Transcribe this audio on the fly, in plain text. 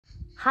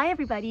Hi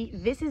everybody,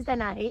 this is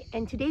Danae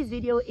and today's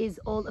video is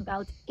all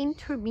about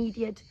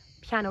intermediate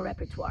piano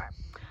repertoire.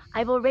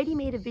 I've already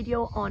made a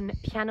video on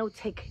piano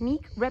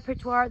technique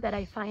repertoire that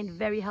I find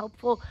very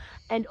helpful,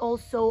 and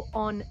also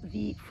on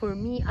the, for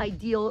me,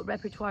 ideal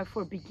repertoire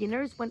for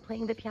beginners when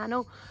playing the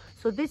piano.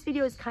 So this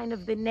video is kind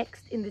of the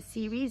next in the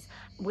series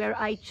where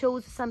I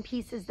chose some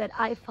pieces that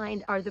I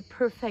find are the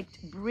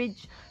perfect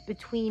bridge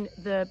between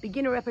the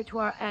beginner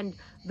repertoire and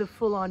the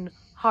full-on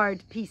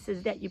hard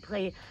pieces that you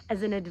play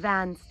as an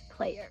advanced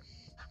player.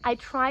 I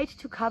tried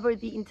to cover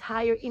the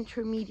entire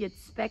intermediate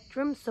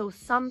spectrum, so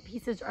some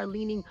pieces are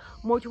leaning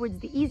more towards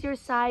the easier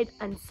side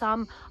and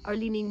some are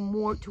leaning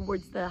more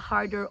towards the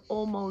harder,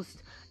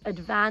 almost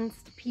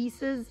advanced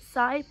pieces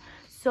side.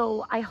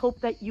 So I hope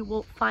that you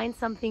will find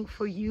something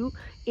for you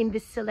in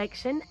this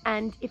selection,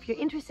 and if you're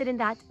interested in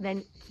that,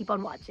 then keep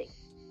on watching.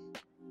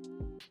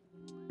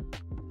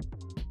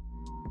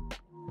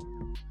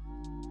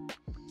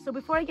 So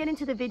before I get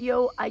into the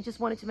video, I just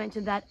wanted to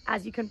mention that,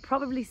 as you can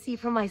probably see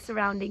from my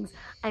surroundings,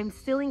 I'm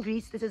still in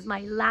Greece. This is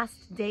my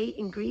last day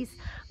in Greece.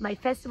 My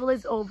festival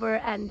is over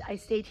and I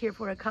stayed here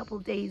for a couple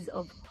days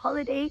of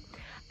holiday.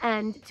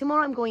 And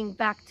tomorrow I'm going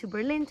back to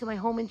Berlin, to my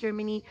home in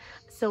Germany.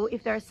 So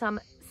if there are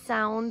some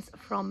sounds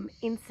from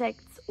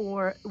insects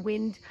or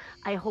wind,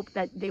 I hope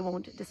that they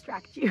won't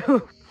distract you.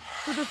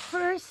 So the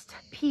first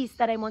piece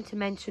that I want to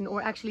mention,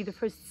 or actually the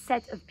first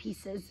set of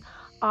pieces,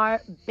 are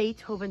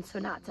Beethoven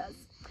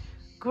sonatas.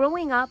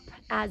 Growing up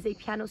as a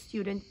piano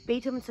student,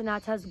 Beethoven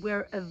sonatas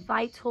were a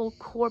vital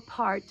core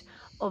part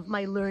of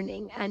my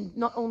learning, and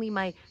not only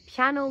my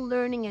piano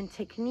learning and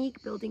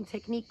technique, building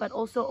technique, but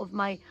also of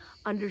my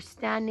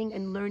understanding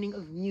and learning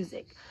of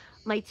music.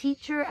 My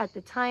teacher at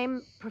the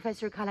time,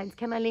 Professor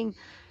Kämmerling,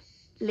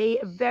 lay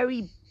a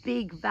very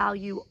big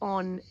value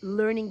on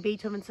learning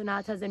Beethoven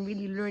sonatas and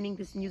really learning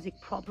this music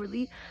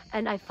properly,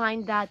 and I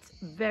find that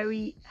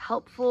very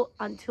helpful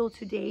until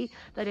today,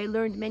 that I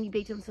learned many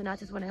Beethoven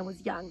sonatas when I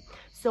was young.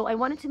 So I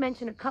wanted to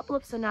mention a couple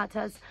of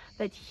sonatas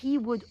that he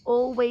would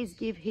always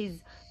give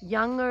his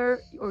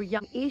younger or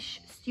young-ish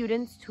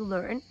students to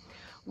learn.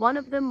 One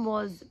of them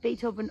was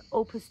Beethoven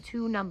Opus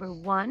 2 number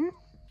 1,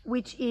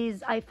 which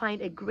is, I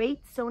find, a great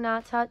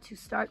sonata to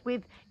start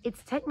with.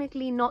 It's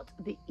technically not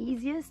the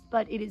easiest,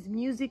 but it is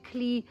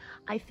musically,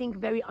 I think,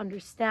 very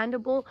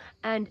understandable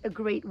and a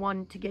great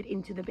one to get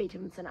into the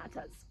Beethoven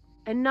sonatas.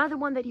 Another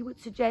one that he would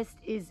suggest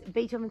is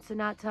Beethoven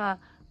Sonata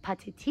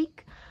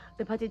Pathétique.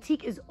 The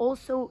Pathétique is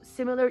also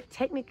similar,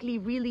 technically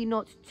really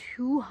not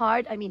too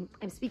hard. I mean,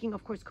 I'm speaking,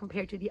 of course,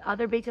 compared to the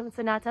other Beethoven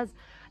sonatas,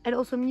 and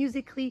also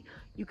musically,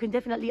 you can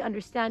definitely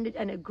understand it,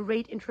 and a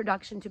great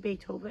introduction to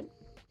Beethoven.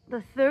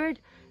 The third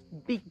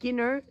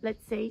beginner,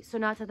 let's say,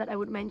 sonata that I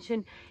would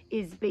mention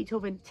is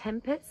Beethoven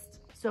Tempest,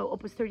 so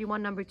Opus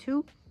 31 number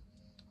 2,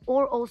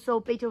 or also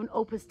Beethoven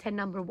Opus 10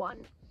 number 1.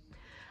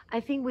 I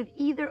think with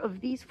either of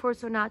these four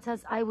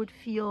sonatas, I would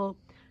feel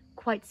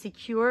quite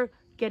secure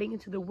getting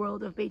into the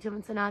world of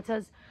Beethoven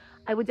sonatas.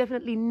 I would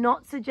definitely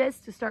not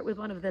suggest to start with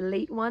one of the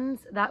late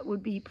ones. That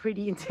would be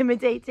pretty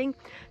intimidating.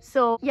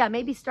 So yeah,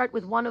 maybe start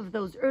with one of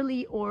those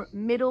early or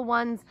middle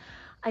ones.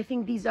 I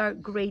think these are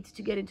great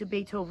to get into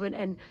Beethoven,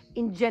 and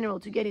in general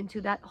to get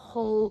into that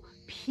whole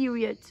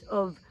period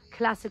of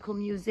classical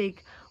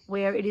music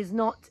where it is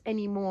not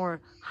anymore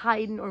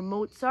Haydn or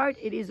Mozart.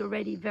 It is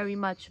already very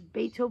much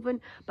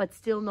Beethoven, but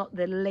still not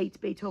the late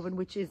Beethoven,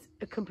 which is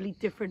a complete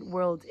different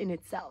world in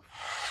itself.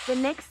 The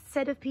next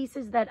set of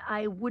pieces that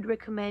I would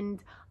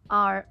recommend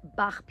are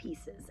Bach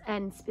pieces,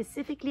 and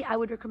specifically I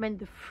would recommend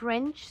the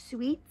French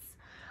suites.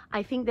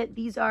 I think that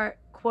these are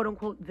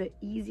quote-unquote the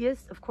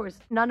easiest. Of course,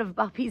 none of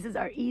Bach pieces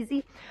are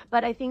easy,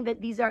 but I think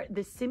that these are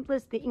the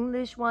simplest. The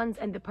English ones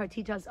and the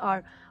partitas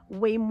are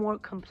way more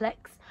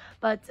complex,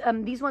 but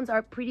these ones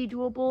are pretty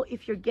doable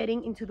if you're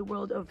getting into the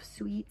world of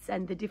suites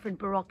and the different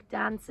Baroque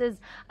dances.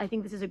 I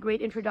think this is a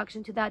great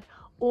introduction to that,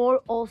 or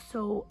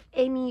also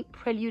any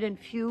prelude and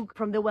fugue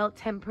from the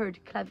Well-Tempered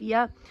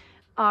Clavier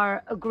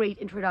are a great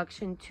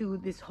introduction to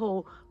this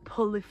whole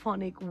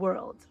polyphonic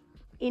world.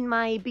 In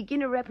my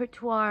beginner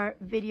repertoire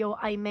video,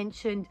 I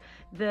mentioned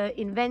the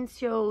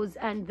Invenzios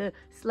and the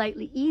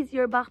slightly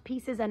easier Bach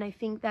pieces, and I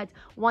think that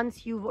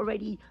once you've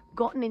already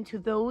gotten into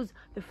those,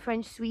 the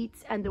French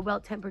suites and the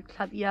Well-Tempered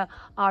Clavier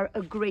are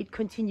a great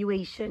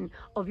continuation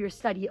of your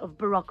study of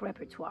Baroque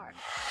repertoire.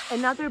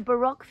 Another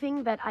Baroque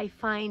thing that I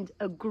find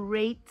a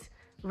great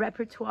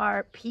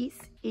repertoire piece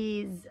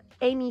is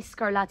any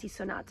Scarlatti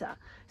sonata.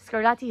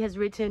 Scarlatti has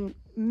written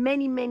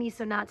many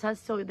sonatas,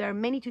 so there are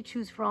many to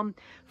choose from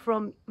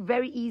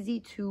very easy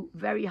to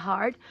very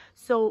hard.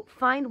 So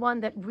find one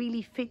that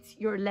really fits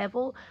your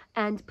level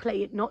and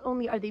play it. Not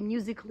only are they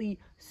musically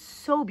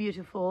so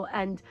beautiful,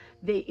 and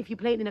if you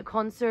play it in a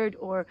concert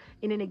or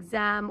in an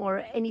exam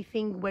or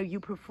anything where you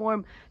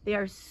perform, they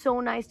are so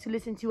nice to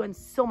listen to and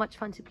so much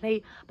fun to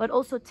play, but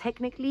also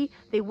technically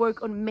they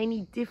work on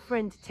many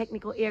different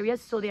technical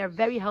areas, so they are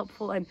very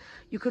helpful, and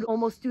you could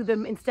almost do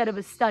them instead of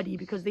a study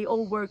because they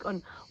all work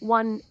on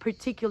one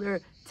particular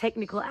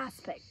technical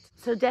aspect.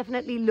 So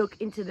definitely look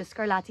into the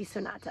Scarlatti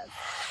sonatas.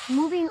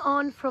 Moving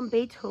on from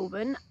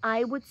Beethoven,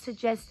 I would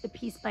suggest a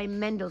piece by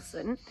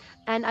Mendelssohn,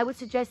 and I would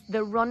suggest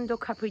the Rondo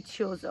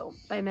Capriccioso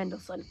by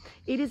Mendelssohn.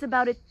 It is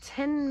about a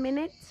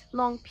 10-minute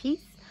long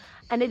piece,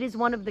 and it is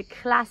one of the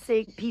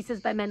classic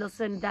pieces by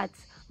Mendelssohn that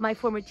my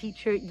former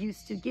teacher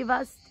used to give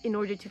us in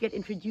order to get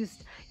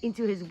introduced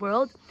into his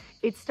world.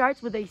 It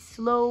starts with a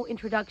slow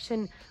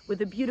introduction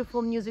with a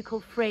beautiful musical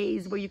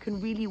phrase where you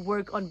can really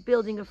work on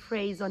building a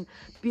phrase, on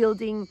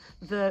building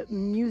the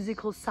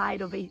musical side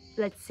of a,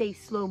 let's say,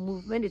 slow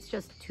movement. It's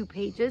just 2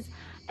 pages.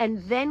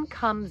 And then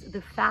comes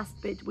the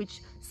fast bit,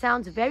 which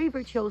sounds very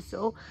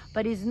virtuoso,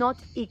 but is not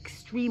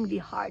extremely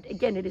hard.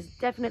 Again, it is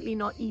definitely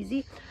not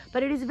easy,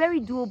 but it is very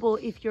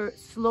doable if you're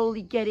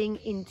slowly getting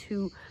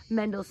into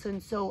Mendelssohn.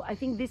 So I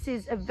think this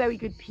is a very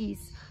good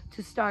piece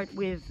to start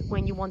with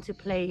when you want to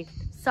play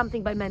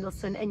something by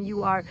Mendelssohn and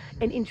you are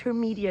an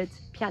intermediate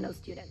piano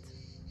student.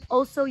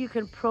 Also, you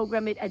can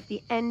program it at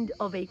the end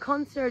of a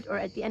concert or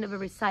at the end of a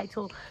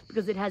recital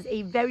because it has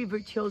a very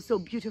virtuoso,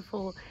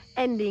 beautiful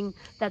ending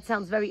that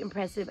sounds very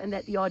impressive and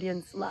that the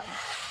audience loves.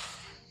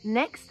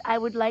 Next, I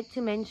would like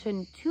to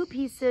mention 2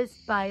 pieces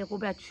by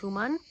Robert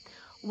Schumann.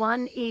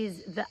 One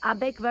is the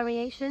Abeck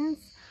Variations.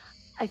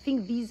 I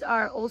think these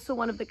are also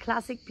one of the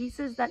classic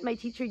pieces that my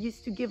teacher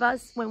used to give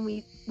us when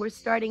we were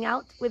starting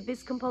out with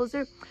this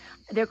composer.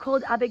 They're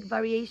called Abeck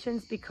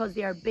Variations because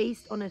they are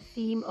based on a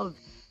theme of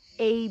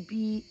A,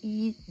 B,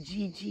 E,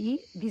 G, G.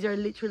 These are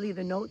literally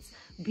the notes.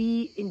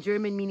 B in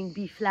German meaning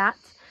B flat.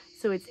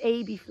 So it's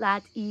A, B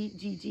flat, E,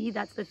 G, G.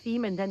 That's the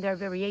theme. And then there are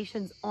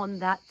variations on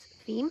that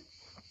theme.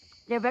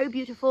 They're very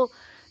beautiful.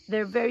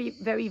 They're very,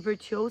 very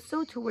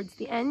virtuoso towards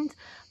the end,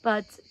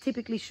 but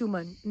typically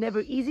Schumann.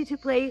 Never easy to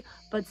play,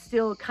 but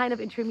still kind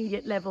of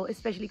intermediate level,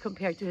 especially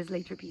compared to his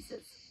later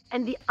pieces.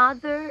 And the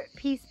other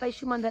piece by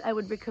Schumann that I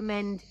would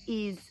recommend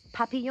is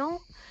Papillon.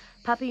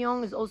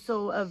 Papillon is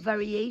also a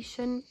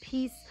variation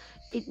piece.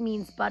 It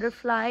means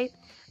butterfly.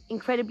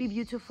 Incredibly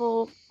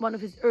beautiful, one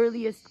of his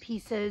earliest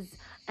pieces,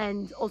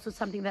 and also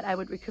something that I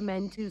would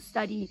recommend to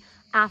study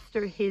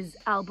after his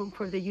album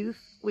for the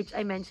youth, which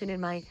I mentioned in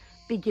my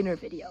beginner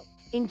video.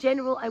 In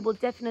general, I will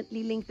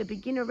definitely link the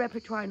beginner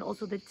repertoire and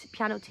also the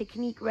piano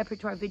technique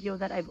repertoire video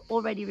that I've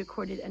already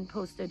recorded and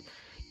posted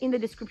in the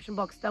description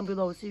box down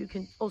below, so you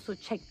can also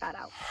check that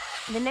out.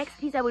 The next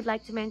piece I would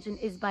like to mention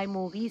is by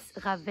Maurice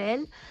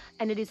Ravel,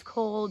 and it is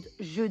called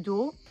Jeu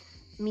d'eau,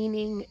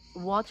 meaning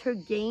water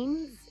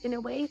games in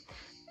a way.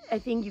 I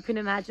think you can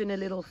imagine a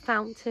little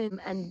fountain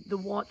and the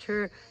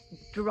water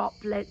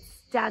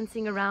droplets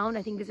dancing around.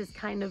 I think this is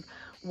kind of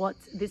what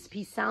this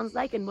piece sounds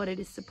like and what it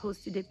is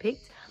supposed to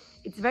depict.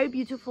 It's very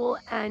beautiful,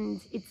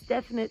 and it's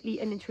definitely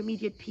an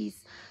intermediate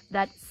piece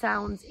that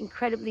sounds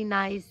incredibly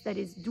nice, that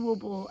is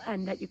doable,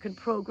 and that you can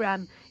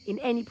program in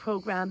any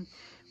program.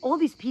 All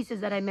these pieces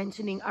that I'm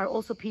mentioning are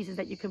also pieces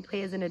that you can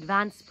play as an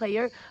advanced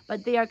player,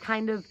 but they are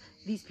kind of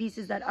these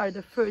pieces that are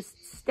the first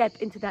step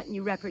into that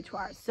new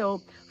repertoire.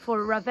 So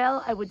for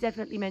Ravel, I would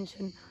definitely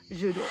mention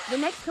Jeu d'eau. The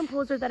next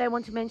composer that I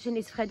want to mention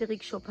is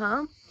Frédéric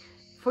Chopin.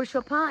 For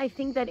Chopin, I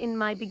think that in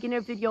my beginner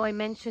video, I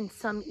mentioned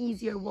some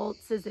easier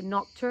waltzes and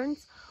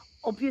nocturnes.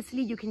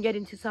 Obviously, you can get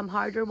into some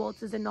harder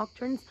waltzes and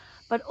nocturnes,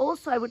 but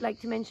also I would like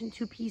to mention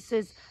 2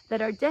 pieces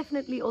that are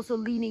definitely also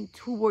leaning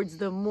towards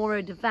the more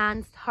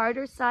advanced,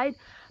 harder side,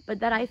 but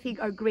that I think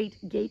are great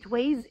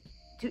gateways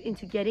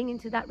into getting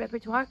into that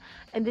repertoire.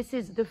 And this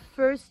is the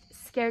first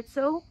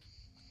scherzo.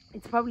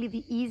 It's probably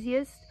the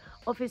easiest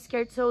of his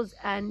scherzos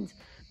and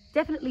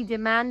definitely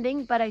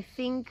demanding, but I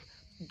think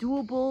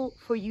doable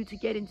for you to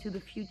get into the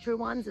future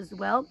ones as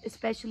well,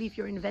 especially if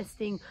you're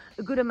investing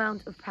a good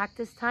amount of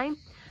practice time.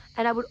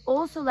 And I would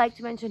also like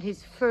to mention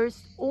his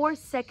first or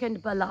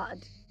second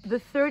ballade. The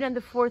third and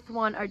the fourth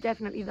one are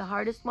definitely the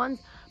hardest ones,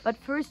 but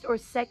first or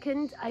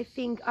second, I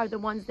think, are the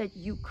ones that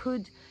you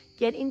could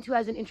get into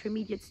as an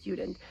intermediate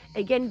student.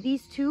 Again,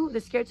 these 2, the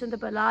scherzo and the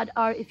ballade,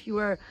 are if you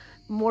are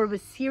more of a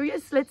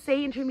serious, let's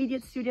say,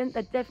 intermediate student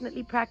that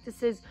definitely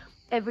practices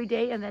every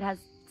day and that has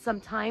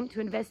some time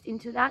to invest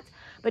into that.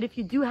 But if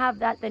you do have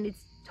that, then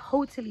it's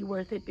totally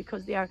worth it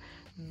because they are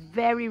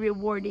very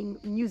rewarding,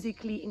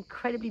 musically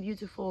incredibly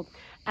beautiful,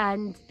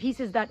 and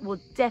pieces that will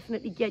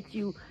definitely get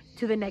you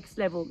to the next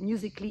level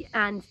musically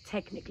and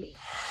technically.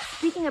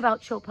 Speaking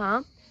about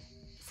Chopin,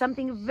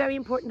 something very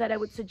important that I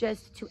would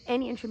suggest to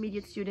any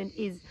intermediate student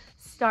is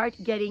start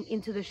getting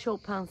into the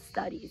Chopin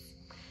studies.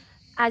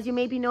 As you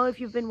maybe know, if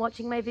you've been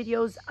watching my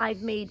videos,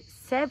 I've made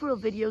several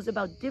videos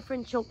about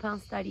different Chopin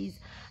studies,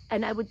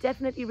 and I would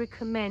definitely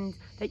recommend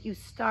that you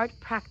start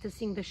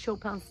practicing the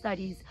Chopin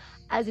studies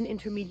as an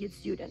intermediate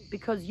student,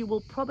 because you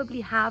will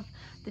probably have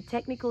the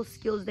technical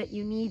skills that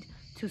you need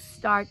to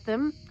start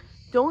them.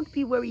 Don't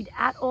be worried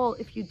at all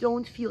if you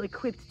don't feel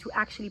equipped to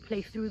actually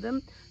play through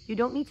them. You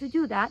don't need to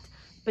do that,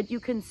 but you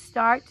can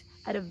start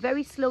at a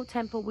very slow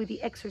tempo with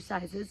the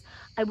exercises.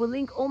 I will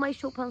link all my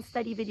Chopin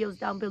study videos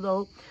down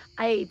below.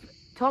 I've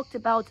talked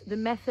about the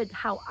method,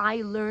 how I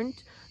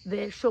learned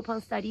the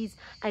Chopin studies,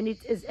 and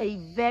it is a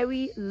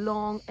very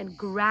long and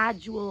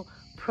gradual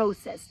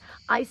process.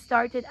 I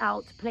started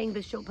out playing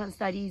the Chopin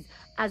studies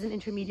as an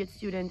intermediate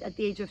student at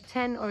the age of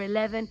 10 or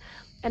 11,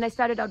 and I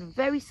started out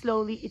very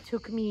slowly. It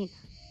took me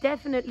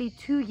definitely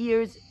 2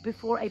 years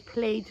before I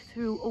played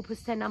through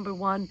Opus 10 number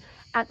 1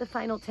 at the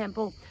final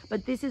tempo,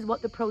 but this is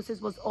what the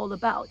process was all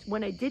about.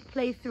 When I did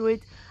play through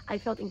it, I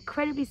felt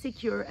incredibly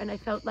secure and I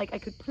felt like I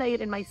could play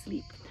it in my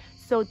sleep.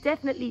 So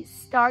definitely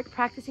start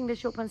practicing the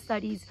Chopin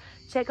studies.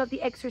 Check out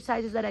the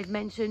exercises that I've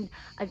mentioned.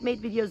 I've made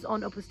videos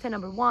on Opus 10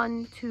 number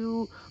 1,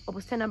 2,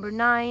 Opus 10 number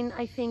 9,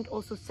 I think,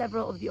 also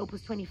several of the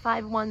Opus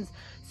 25 ones.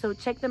 So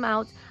check them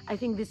out. I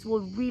think this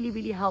will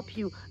really help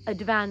you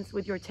advance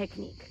with your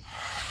technique.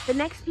 The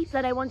next piece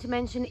that I want to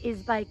mention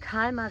is by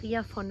Karl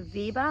Maria von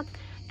Weber,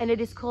 and it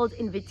is called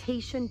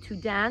Invitation to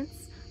Dance,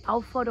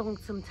 Aufforderung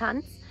zum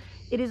Tanz.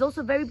 It is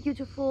also very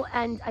beautiful,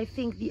 and I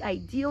think the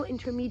ideal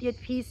intermediate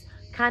piece,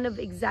 kind of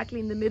exactly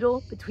in the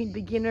middle between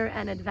beginner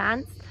and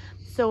advanced.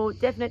 So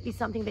definitely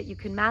something that you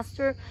can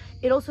master.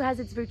 It also has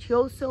its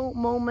virtuoso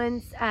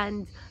moments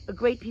and a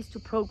great piece to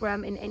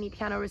program in any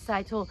piano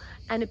recital,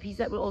 and a piece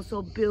that will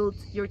also build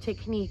your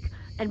technique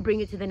and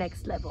bring it to the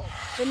next level.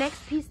 The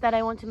next piece that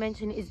I want to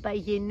mention is by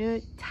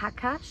Jenő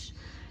Takács.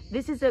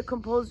 This is a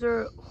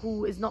composer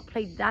who is not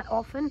played that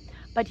often,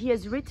 but he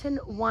has written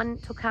one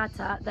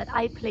toccata that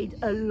I played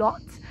a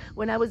lot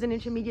when I was an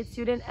intermediate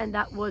student, and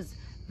that was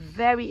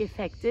very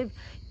effective.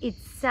 It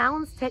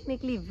sounds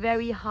technically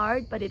very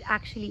hard, but it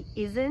actually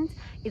isn't.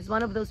 It's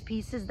one of those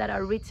pieces that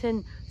are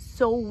written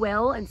so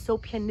well and so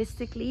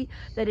pianistically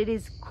that it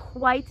is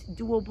quite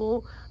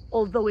doable,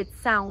 although it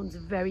sounds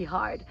very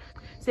hard.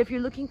 So if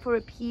you're looking for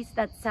a piece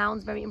that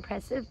sounds very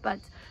impressive, but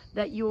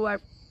that you are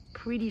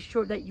pretty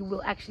sure that you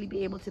will actually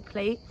be able to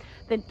play,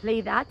 then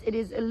play that. It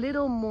is a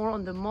little more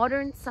on the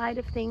modern side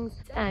of things,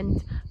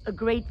 and a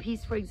great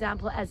piece, for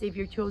example, as a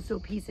virtuoso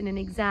piece in an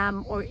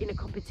exam or in a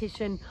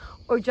competition,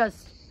 or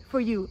just for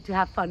you to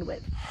have fun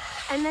with.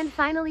 And then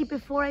finally,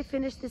 before I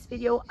finish this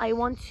video, I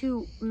want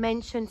to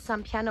mention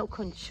some piano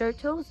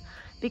concertos,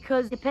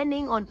 because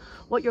depending on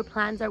what your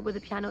plans are with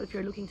the piano, if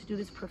you're looking to do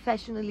this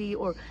professionally,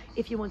 or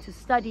if you want to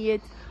study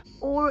it,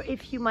 or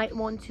if you might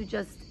want to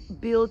just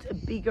build a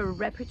bigger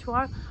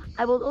repertoire,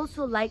 I would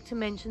also like to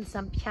mention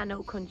some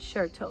piano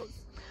concertos.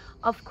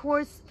 Of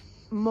course,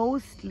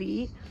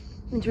 mostly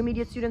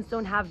intermediate students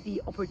don't have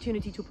the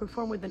opportunity to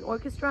perform with an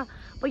orchestra,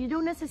 but you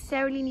don't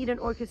necessarily need an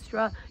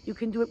orchestra. You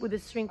can do it with a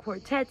string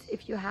quartet.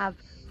 If you have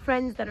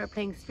friends that are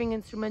playing string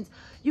instruments,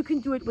 you can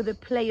do it with a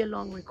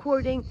play-along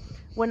recording.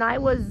 When I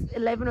was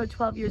 11 or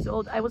 12 years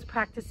old, I was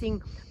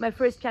practicing my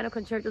first piano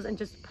concertos and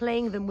just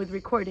playing them with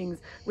recordings,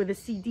 with a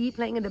CD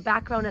playing in the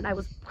background, and I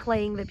was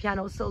playing the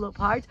piano solo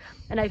part,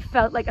 and I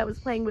felt like I was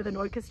playing with an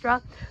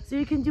orchestra. So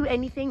you can do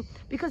anything,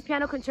 because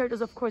piano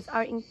concertos, of course,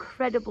 are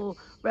incredible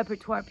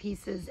repertoire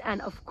pieces, and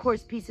of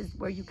course pieces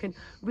where you can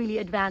really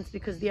advance,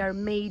 because they are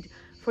made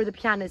for the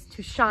pianist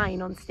to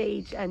shine on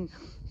stage and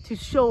to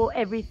show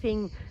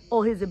everything,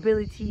 all his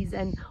abilities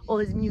and all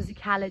his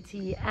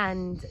musicality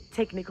and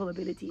technical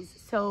abilities.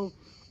 So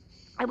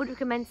I would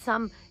recommend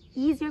some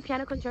easier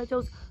piano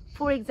concertos.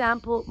 For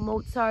example,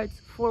 Mozart's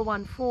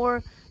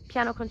 414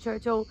 piano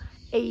concerto,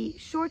 a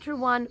shorter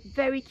one,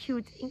 very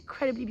cute,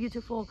 incredibly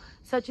beautiful,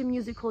 such a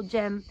musical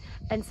gem,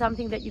 and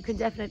something that you can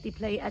definitely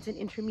play at an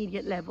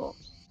intermediate level.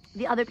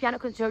 The other piano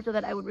concerto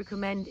that I would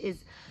recommend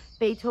is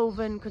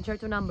Beethoven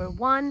Concerto number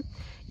 1.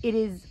 It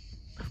is,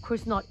 of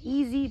course, not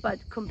easy, but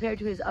compared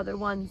to his other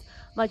ones,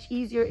 much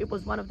easier. It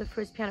was one of the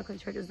first piano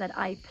concertos that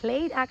I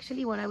played,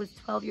 actually, when I was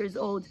 12 years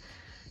old.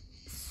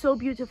 So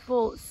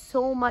beautiful,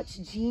 so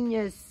much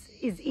genius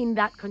is in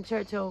that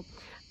concerto,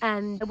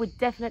 and I would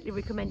definitely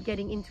recommend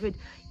getting into it,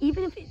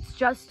 even if it's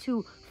just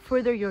to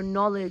further your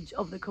knowledge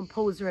of the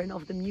composer and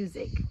of the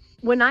music.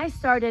 When I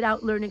started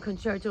out learning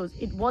concertos,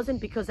 it wasn't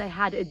because I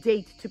had a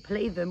date to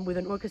play them with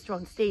an orchestra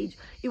on stage.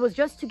 It was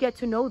just to get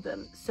to know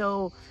them.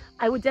 So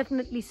I would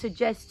definitely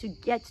suggest to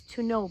get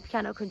to know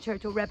piano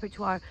concerto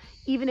repertoire,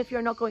 even if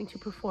you're not going to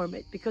perform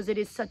it, because it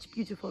is such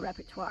beautiful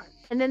repertoire.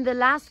 And then the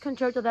last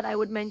concerto that I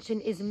would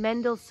mention is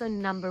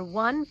Mendelssohn number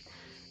 1.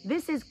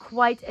 This is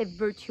quite a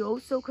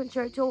virtuoso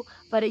concerto,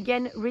 but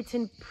again,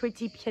 written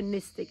pretty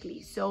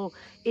pianistically. So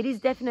it is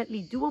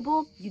definitely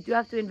doable. You do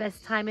have to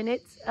invest time in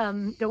it.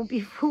 Don't be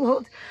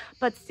fooled,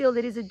 but still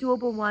it is a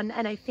doable one.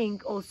 And I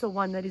think also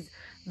one that is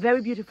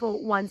very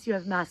beautiful once you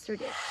have mastered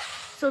it.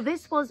 So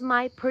this was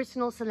my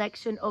personal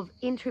selection of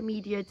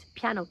intermediate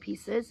piano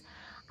pieces.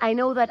 I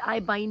know that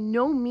I by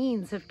no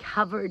means have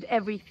covered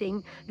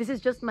everything. This is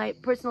just my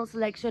personal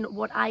selection,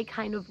 what I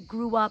kind of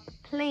grew up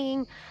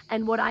playing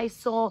and what I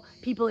saw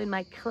people in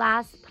my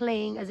class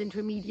playing as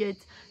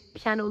intermediate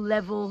piano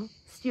level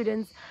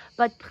students.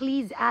 But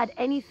please add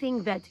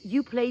anything that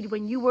you played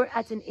when you were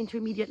at an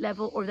intermediate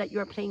level or that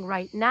you're playing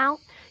right now.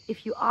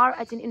 If you are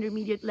at an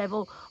intermediate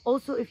level,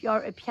 also if you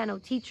are a piano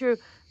teacher,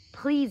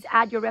 please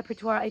add your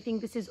repertoire. I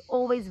think this is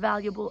always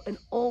valuable and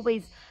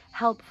always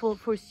helpful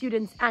for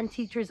students and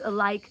teachers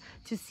alike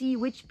to see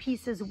which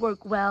pieces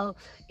work well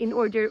in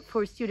order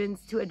for students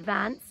to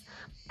advance.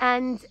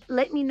 and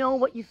let me know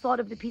what you thought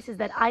of the pieces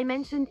that I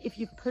mentioned, if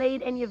you've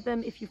played any of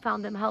them, if you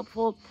found them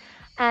helpful,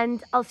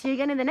 and I'll see you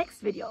again in the next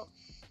video.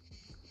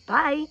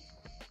 Bye!